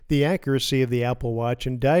The accuracy of the Apple Watch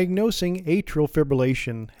in diagnosing atrial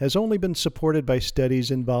fibrillation has only been supported by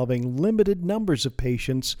studies involving limited numbers of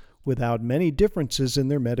patients without many differences in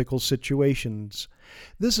their medical situations.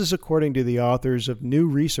 This is according to the authors of new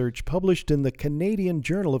research published in the Canadian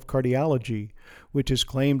Journal of Cardiology, which is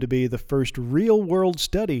claimed to be the first real-world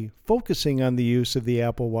study focusing on the use of the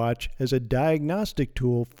Apple Watch as a diagnostic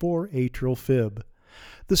tool for atrial fib.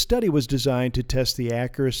 The study was designed to test the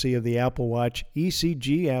accuracy of the Apple Watch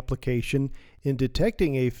ECG application in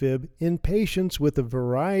detecting AFib in patients with a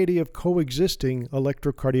variety of coexisting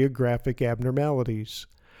electrocardiographic abnormalities.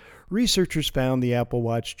 Researchers found the Apple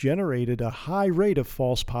Watch generated a high rate of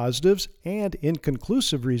false positives and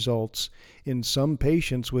inconclusive results in some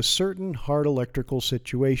patients with certain heart electrical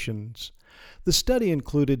situations. The study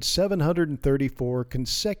included 734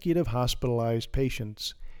 consecutive hospitalized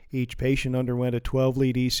patients. Each patient underwent a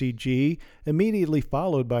 12-lead ECG, immediately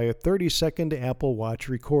followed by a 30-second Apple Watch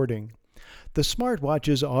recording. The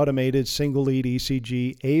smartwatch's automated single-lead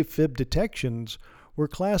ECG AFib detections were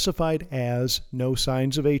classified as no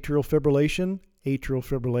signs of atrial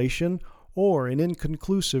fibrillation, or an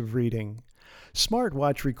inconclusive reading.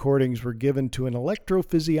 Smartwatch recordings were given to an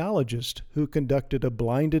electrophysiologist who conducted a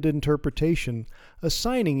blinded interpretation,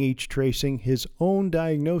 assigning each tracing his own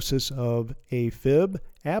diagnosis of AFib,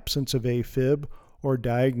 absence of AFib, or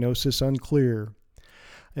diagnosis unclear.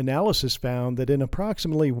 Analysis found that in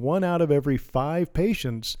approximately 1 out of every 5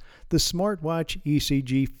 patients, the smartwatch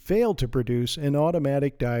ECG failed to produce an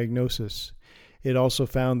automatic diagnosis. It also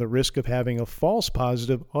found the risk of having a false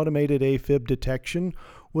positive automated AFib detection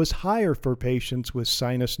was higher for patients with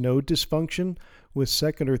sinus node dysfunction, with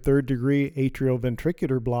second or third degree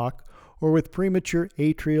atrioventricular block, or with premature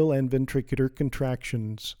atrial and ventricular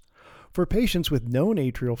contractions. For patients with known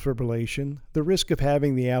atrial fibrillation, the risk of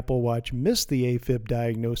having the Apple Watch miss the AFib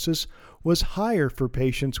diagnosis was higher for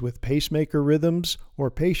patients with pacemaker rhythms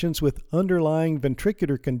or patients with underlying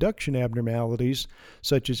ventricular conduction abnormalities,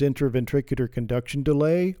 such as intraventricular conduction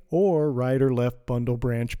delay or right or left bundle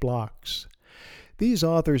branch blocks. These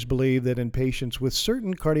authors believe that in patients with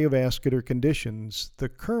certain cardiovascular conditions, the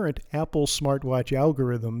current Apple smartwatch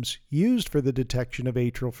algorithms used for the detection of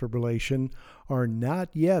atrial fibrillation are not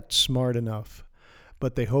yet smart enough,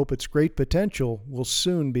 but they hope its great potential will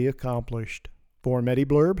soon be accomplished. For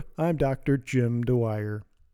MediBlurb, I'm Dr. Jim Dwyer.